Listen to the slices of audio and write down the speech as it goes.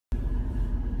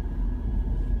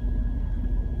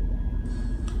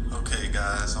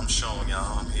guys, I'm showing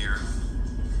y'all I'm here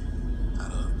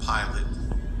at a pilot.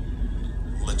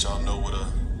 Let y'all know what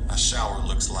a shower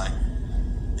looks like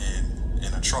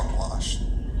in a truck wash.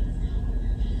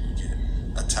 Get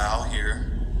a towel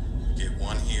here, get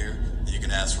one here, and you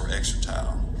can ask for an extra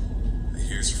towel.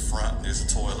 Here's the front, there's a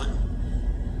toilet,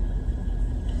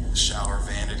 shower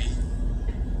vanity,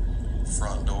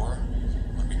 front door.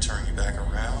 Let me turn you back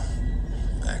around,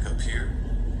 back up here.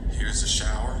 Here's the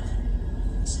shower.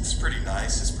 It's pretty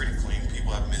nice, it's pretty clean.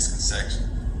 People have misconception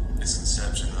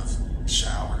of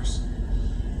showers.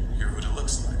 Here's what it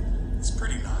looks like. It's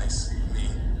pretty nice. I mean,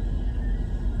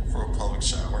 for a public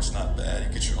shower, it's not bad.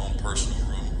 You get your own personal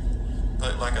room.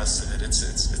 But like I said,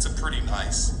 it's a pretty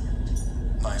nice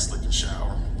looking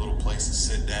shower. Little place to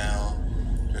sit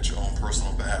down. Got your own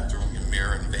personal bathroom, your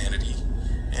mirror and vanity.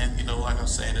 And you know, like I'm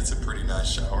saying, it's a pretty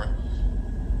nice shower.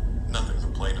 Nothing to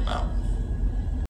complain about.